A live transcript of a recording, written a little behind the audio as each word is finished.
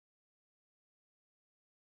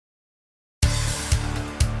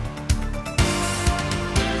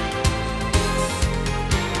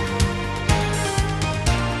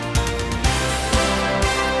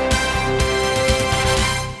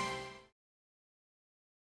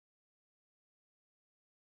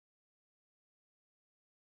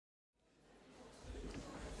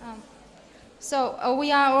So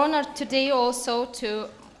we are honored today also to,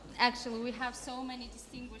 actually we have so many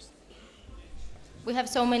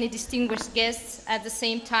distinguished guests at the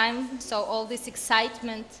same time, so all this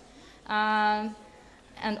excitement and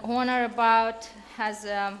honor about has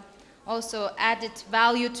also added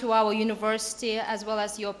value to our university, as well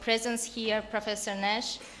as your presence here, Professor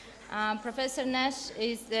Нэш. Professor Нэsh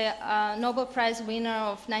is the Nobel Prize winner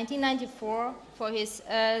of 1994 for his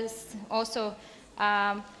also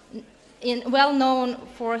well known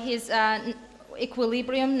for his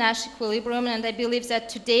equilibrium, Nash equilibrium, and I believe that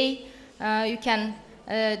today you can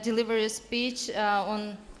deliver a speech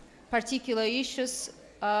on particular issues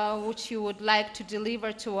which you would like to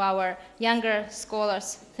deliver to our younger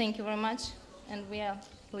scholars. Thank you very much, and we are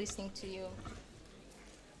listening to you.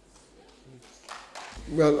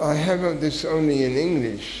 Well, I have this only in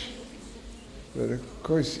English, but of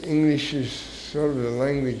course English is sort of the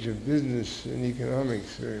language of business and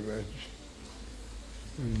economics very much.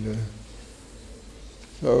 And,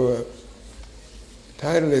 the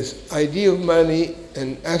title is Ideal Money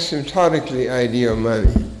and Asymptotically Ideal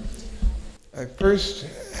Money. I first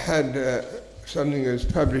had something that was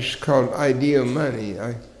published called Ideal Money.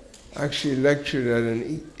 I actually lectured at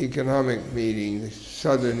an economic meeting, the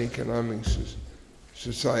Southern Economic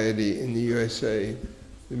Society in the USA,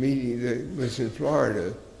 the meeting that was in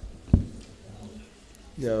Florida.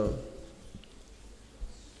 Now,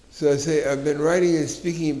 so I say I've been writing and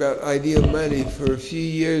speaking about ideal money for a few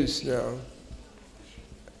years now,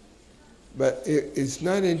 but it's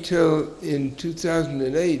not until in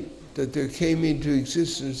 2008 that there came into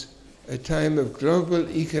existence a time of global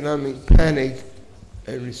economic panic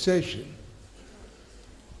and recession.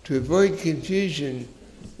 To avoid confusion,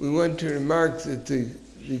 we want to remark that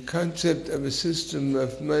the concept of a system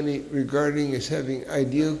of money regarding as having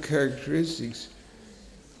ideal characteristics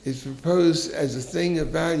is proposed as a thing of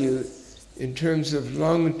value in terms of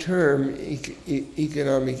long-term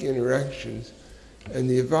economic interactions and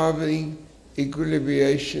the evolving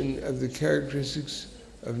equilibration of the characteristics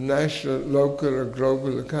of national, local, or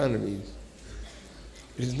global economies.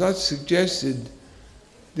 It is not suggested,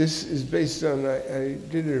 this is based on, I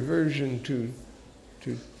did a version to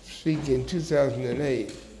speak in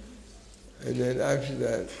 2008, and then after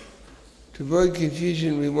that. To avoid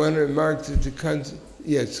confusion, we want to remark that the concept,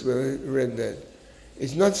 yes, well, I read that.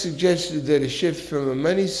 It's not suggested that a shift from a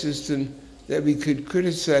money system that we could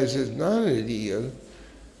criticize as non-ideal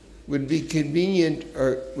would be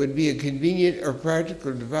a convenient or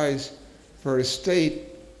practical device for a state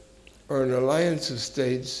or an alliance of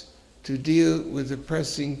states to deal with a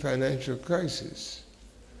pressing financial crisis.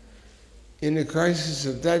 In a crisis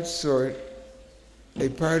of that sort, a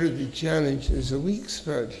part of the challenge is a weak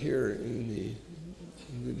spot here in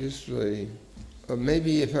the display. Or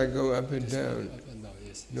maybe if I go up and down.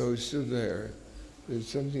 No, it's still there. There's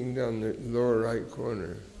something down the lower right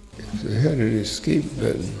corner. So I had an escape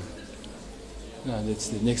button. No, that's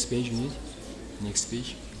the next page you need. Next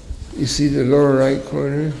page. You see the lower right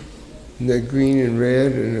corner? The green and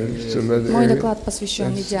red and some other. Мой доклад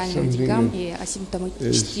посвящен идеальным деньгам и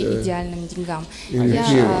асимптоматически идеальным деньгам.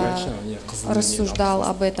 Я рассуждал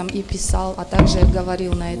об этом и писал, а также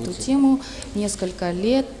говорил на эту тему несколько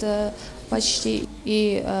лет почти.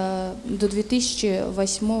 И до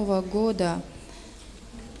 2008 года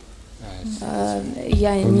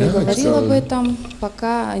я не говорил об этом,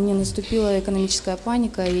 пока не наступила экономическая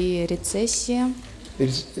паника и рецессия.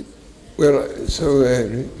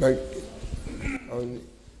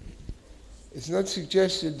 It's not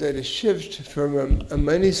suggested that a shift from a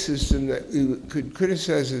money system that we could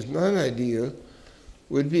criticize as non-ideal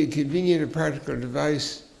would be a convenient or practical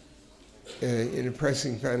device in a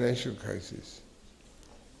pressing financial crisis.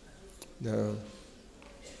 No.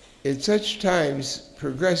 In such times,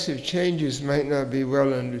 progressive changes might not be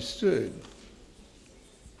well understood.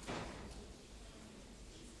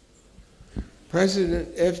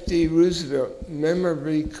 President F.D. Roosevelt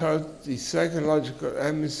memorably called the psychological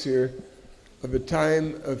atmosphere of a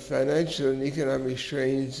time of financial and economic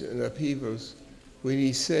strains and upheavals when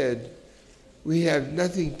he said, "We have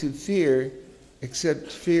nothing to fear except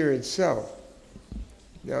fear itself."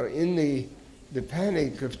 Now, in the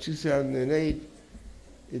panic of 2008,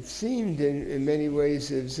 it seemed in many ways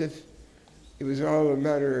as if it was all a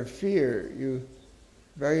matter of fear.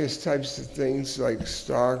 Various types of things like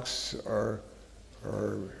stocks or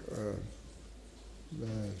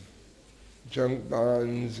junk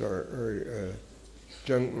bonds or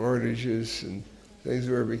junk mortgages and things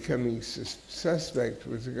were becoming suspect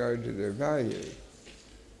with regard to their value.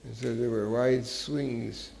 And so there were wide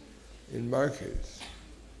swings in markets.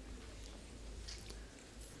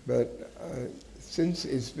 But since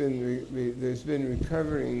there's been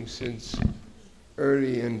recovering since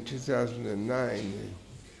early in 2009.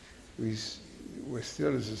 We're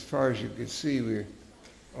still, as far as you can see, we're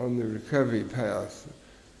on the recovery path.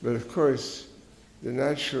 But of course, the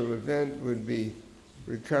natural event would be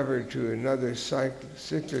recover to another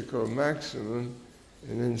cyclical maximum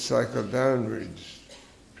and then cycle downwards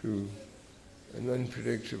to an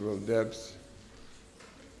unpredictable depth.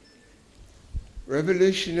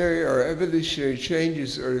 Revolutionary or evolutionary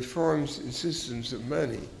changes or reforms in systems of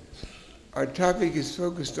money. Our topic is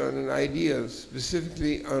focused on an ideal,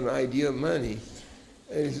 specifically on ideal money.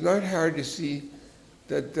 And it's not hard to see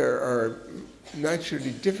that there are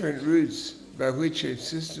naturally different routes by which a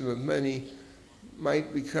system of money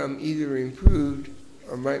might become either improved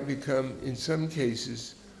or might become, in some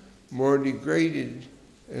cases, more degraded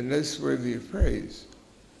and less worthy of praise.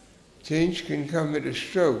 Change can come at a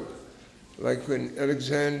stroke, like when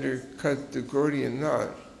Alexander cut the Gordian knot,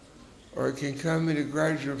 or it can come in a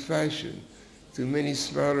gradual fashion through many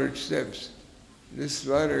smaller steps. This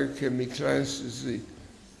latter can be classed as the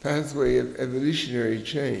pathway of evolutionary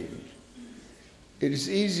change. It is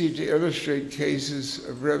easy to illustrate cases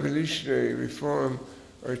of revolutionary reform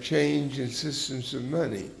or change in systems of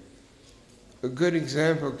money. A good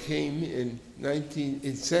example came in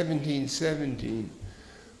 1717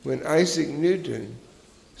 when Isaac Newton,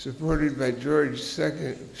 supported by George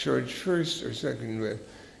I,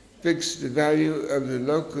 fixed the value of the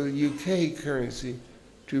local UK currency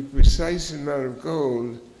to a precise amount of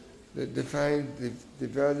gold that defined the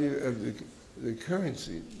value of the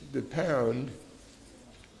currency, the pound,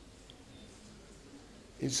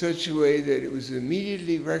 in such a way that it was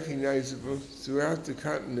immediately recognizable throughout the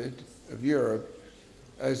continent of Europe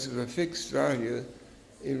as of a fixed value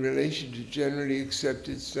in relation to generally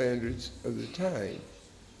accepted standards of the time.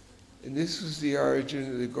 And this was the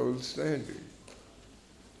origin of the gold standard.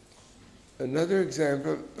 Another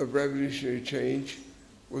example of revolutionary change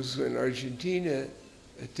was when Argentina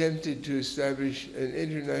attempted to establish an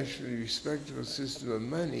internationally respectable system of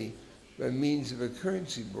money by means of a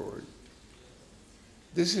currency board.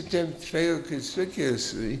 This attempt failed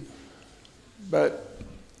conspicuously, but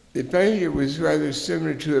the failure was rather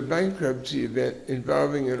similar to a bankruptcy event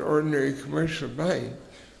involving an ordinary commercial bank,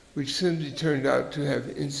 which simply turned out to have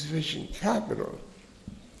insufficient capital.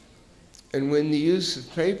 And when the use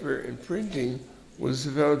of paper and printing was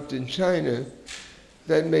developed in China,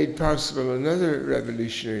 that made possible another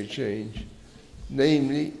revolutionary change,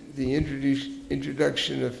 namely the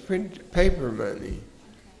introduction of paper money.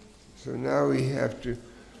 So now we have to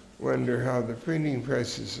wonder how the printing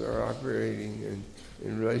presses are operating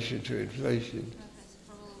in relation to inflation.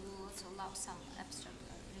 Probably we will also allow some abstract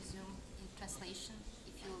resume in translation.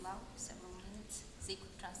 If you allow several minutes, they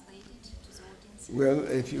could translate it to the audience. Well,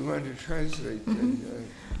 if you want to translate, then...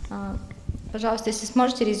 Пожалуйста, если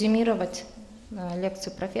сможете резюмировать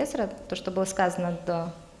лекцию профессора, то, что было сказано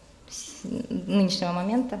до нынешнего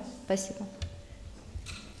момента. Спасибо.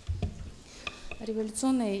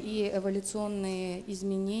 Революционные и эволюционные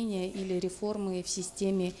изменения или реформы в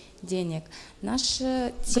системе денег.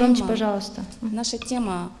 Наша Громче, пожалуйста. Наша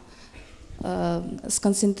тема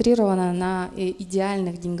сконцентрирована на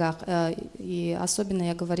идеальных деньгах, и особенно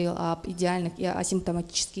я говорил об идеальных и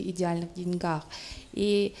асимптоматически идеальных деньгах.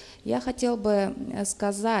 И я хотел бы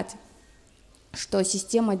сказать, что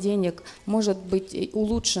система денег может быть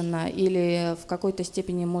улучшена или в какой-то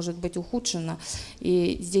степени может быть ухудшена.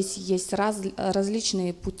 И здесь есть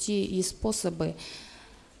различные пути и способы.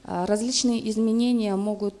 Различные изменения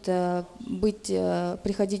могут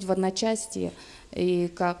приходить в одночасье, и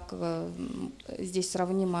как здесь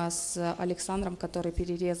сравнимо с Александром, который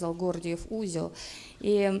перерезал Гордиев узел.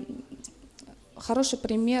 И хороший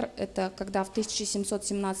пример – это когда в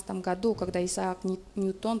 1717 году, когда Исаак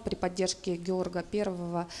Ньютон при поддержке Георга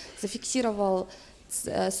I зафиксировал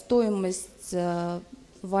стоимость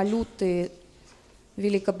валюты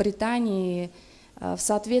Великобритании в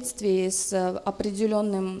соответствии с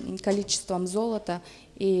определенным количеством золота,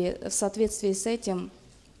 и в соответствии с этим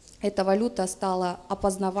эта валюта стала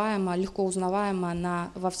опознаваема, легко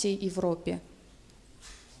узнаваема во всей Европе.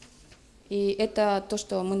 И это то,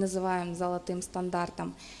 что мы называем золотым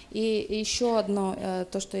стандартом. И еще одно,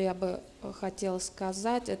 то, что я бы хотела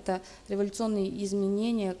сказать, это революционные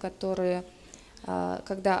изменения, которые,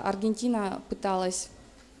 когда Аргентина пыталась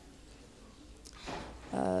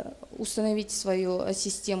установить свою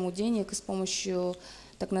систему денег с помощью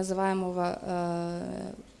так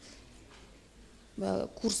называемого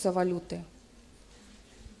курса валюты.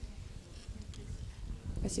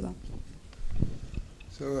 Спасибо.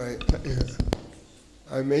 So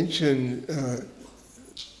I mentioned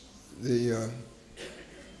the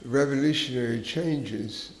revolutionary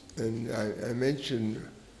changes, and I mentioned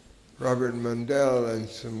Robert Mundell and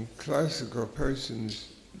some classical persons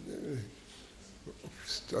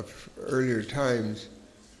of earlier times,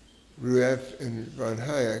 Rueff and von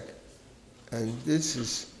Hayek, and this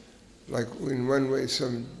is like in one way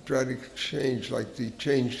some dramatic change, like the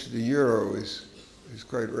change to the euro is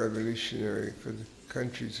quite revolutionary for the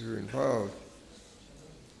countries who are involved.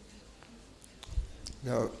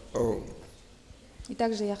 Now, И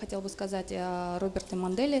также я хотел бы сказать о Роберте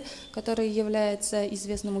Манделе, который является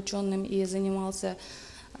известным ученым и занимался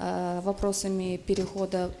вопросами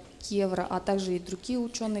перехода к евро, а также и другие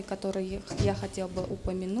ученые, которые я хотел бы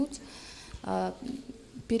упомянуть.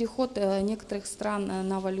 Переход некоторых стран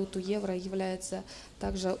на валюту евро является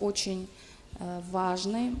также очень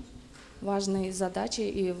важной задачей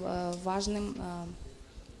и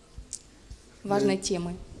важной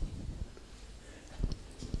темой.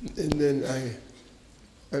 And then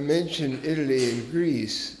I mentioned Italy and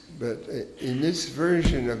Greece, but in this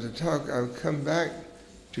version of the talk I'll come back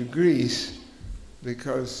to Greece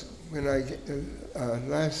because when I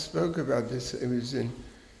last spoke about this, it was in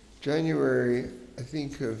January, I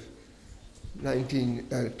think, of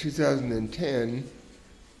 2010,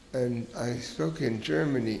 and I spoke in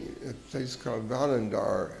Germany, a place called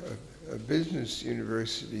Wallendar, a business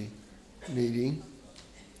university meeting,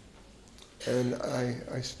 and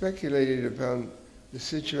I speculated about the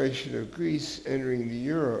situation of Greece entering the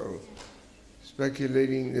euro,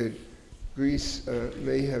 speculating that Greece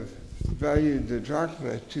may have valued the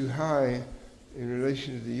drachma too high in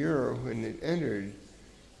relation to the euro when it entered,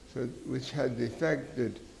 so, which had the effect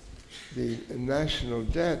that the national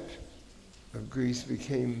debt of Greece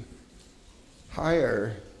became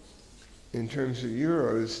higher in terms of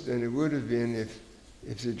euros than it would have been if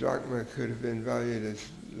the drachma could have been valued as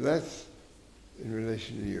less in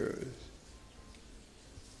relation to euros.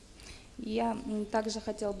 Я также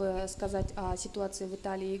хотел бы сказать о ситуации в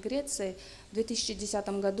Италии и Греции. В 2010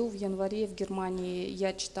 году в январе в Германии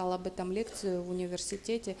я читал об этом лекцию в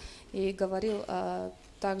университете и говорил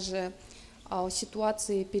также о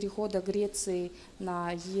ситуации перехода Греции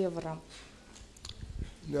на евро.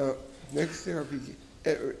 Now, next topic,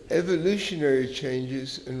 evolutionary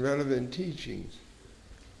changes and relevant teachings.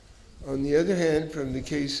 On the other hand, from the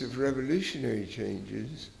case of revolutionary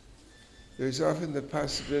changes, there's often the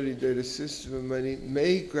possibility that a system of money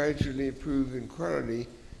may gradually improve in quality,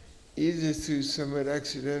 either through somewhat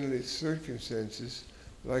accidental circumstances,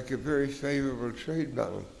 like a very favorable trade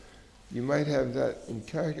balance. You might have that in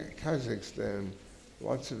Kazakhstan,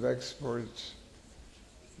 lots of exports,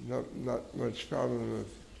 not much problem of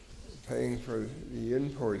paying for the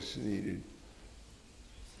imports needed.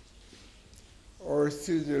 Or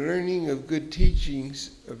through the learning of good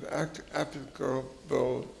teachings of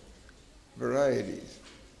applicable varieties.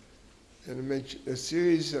 And I mentioned a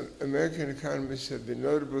series of American economists have been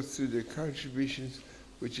notable through their contributions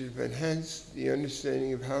which have enhanced the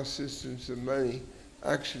understanding of how systems of money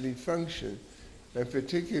actually function, and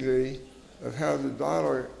particularly of how the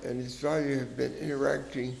dollar and its value have been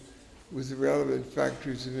interacting with the relevant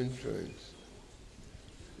factors of influence.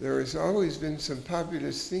 There has always been some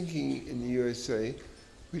populist thinking in the USA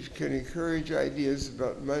which can encourage ideas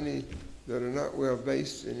about money that are not well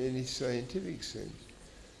based in any scientific sense.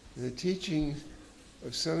 The teachings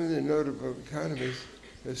of some of the notable economists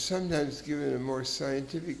have sometimes given a more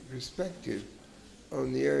scientific perspective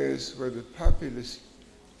on the areas where the populist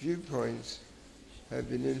viewpoints have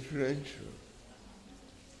been influential.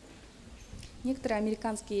 Некоторые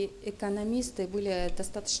американские экономисты были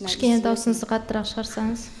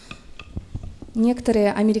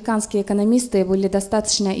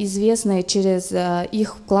достаточно известны через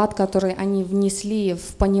их вклад, который они внесли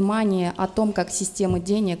в понимание о том, как системы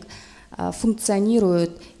денег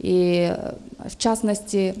функционируют, и в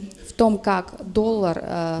частности в том, как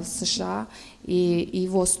доллар в США и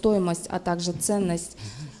его стоимость, а также ценность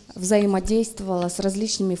взаимодействовала с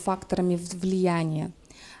различными факторами влияния.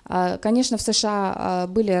 Конечно, в США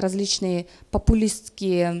были различные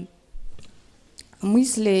популистские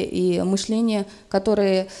мысли и мышления,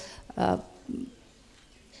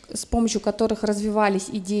 с помощью которых развивались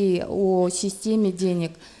идеи о системе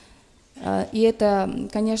денег. И это,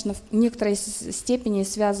 конечно, в некоторой степени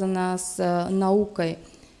связано с наукой.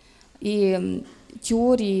 И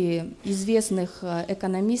теории известных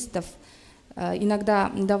экономистов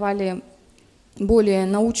иногда давали более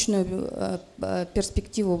научную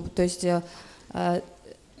перспективу, то есть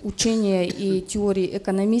учения и теории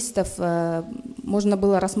экономистов можно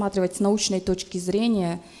было рассматривать с научной точки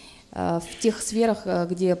зрения в тех сферах,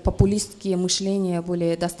 где популистские мышления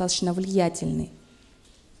были достаточно влиятельны.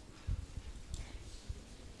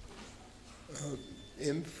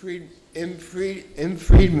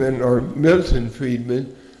 Friedman, or Milton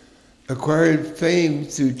Friedman, acquired fame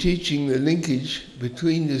through teaching the linkage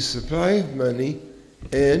between the supply of money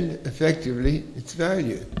and, effectively, its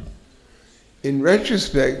value. In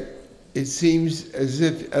retrospect, it seems as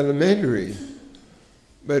if elementary,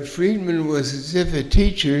 but Friedman was as if a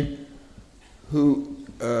teacher who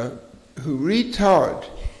retaught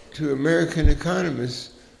to American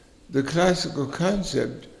economists the classical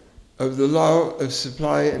concept of the law of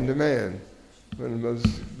supply and demand, one of the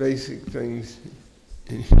most basic things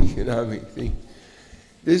in economic thing.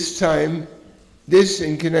 This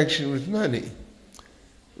in connection with money.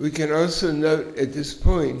 We can also note at this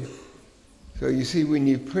point, so you see when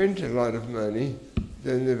you print a lot of money,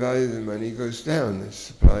 then the value of the money goes down, the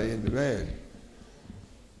supply and demand.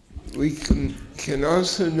 We can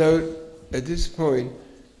also note at this point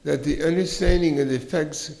that the understanding of the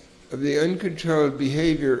effects of the uncontrolled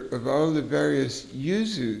behavior of all the various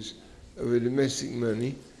users of a domestic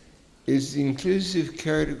money is the inclusive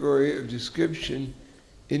category of description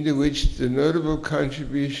into which the notable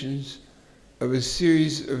contributions of a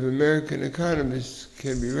series of American economists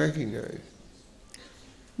can be recognized.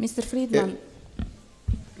 Мистер Фридман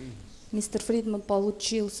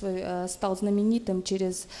стал знаменитым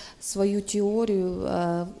через свою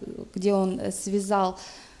теорию, где он связал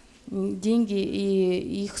деньги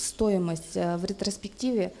и их стоимость. В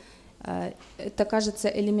ретроспективе это кажется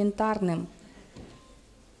элементарным,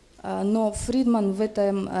 но Фридман в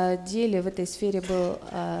этом деле, в этой сфере был,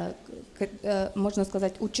 можно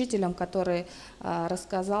сказать, учителем, который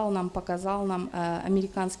рассказал нам, показал нам,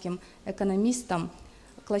 американским экономистам,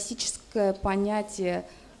 классическое понятие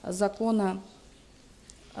закона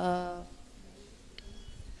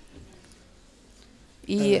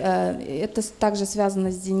и это также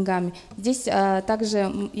связано с деньгами. Здесь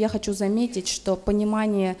также я хочу заметить, что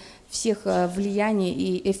понимание всех влияний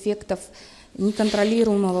и эффектов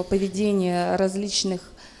неконтролируемого поведения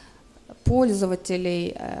различных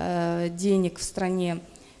пользователей денег в стране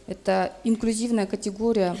 – это инклюзивная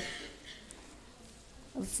категория,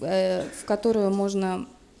 в которую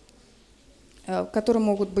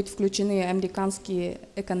могут быть включены американские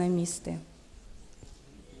экономисты.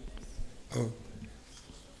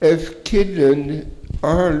 F. Kydland,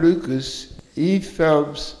 R. Lucas, E.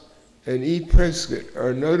 Phelps, and E. Prescott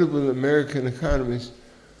are notable American economists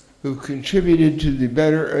who contributed to the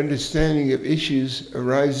better understanding of issues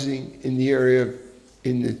arising in the area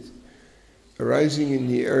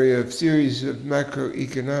of theories of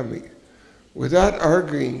macroeconomics. Without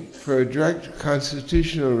arguing for a direct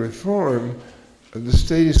constitutional reform of the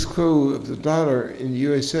status quo of the dollar in the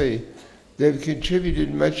USA, they've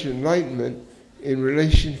contributed much enlightenment in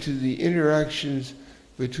relation to the interactions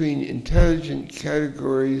between intelligent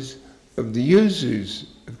categories of the users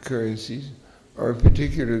of currencies, or in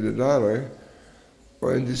particular the dollar,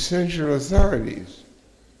 and the central authorities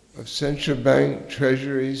of central bank,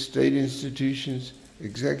 treasury, state institutions,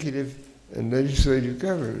 executive and legislative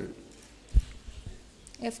government.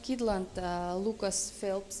 Ф. Кидланд, Лукас,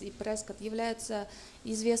 Фелпс и Прескотт являются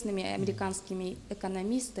известными американскими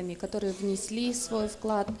экономистами, которые внесли свой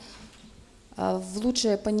вклад в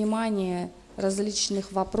лучшее понимание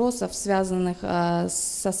различных вопросов, связанных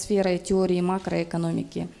со сферой теории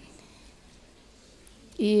макроэкономики.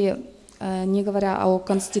 И не говоря о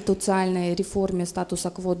конституционной реформе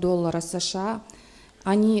статуса-кво доллара США,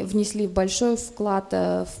 они внесли большой вклад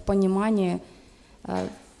в понимание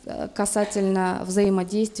касательно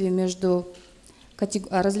взаимодействия между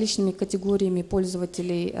различными категориями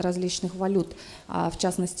пользователей различных валют, в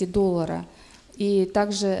частности доллара, и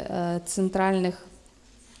также центральных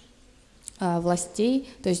властей,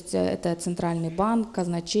 то есть это Центральный банк,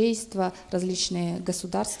 казначейство, различные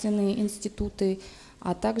государственные институты,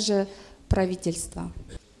 а также правительство.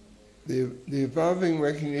 The evolving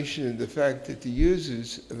recognition of the fact that the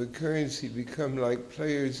users of a currency become like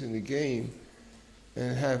players in the game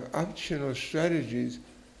and have optional strategies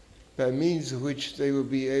by means of which they will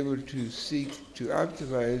be able to seek to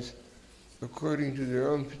optimize according to their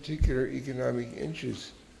own particular economic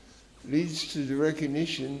interests, leads to the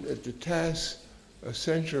recognition that the tasks of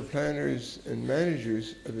central planners and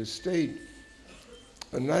managers of a state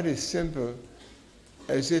are not as simple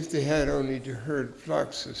as if they had only to herd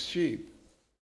flocks of sheep.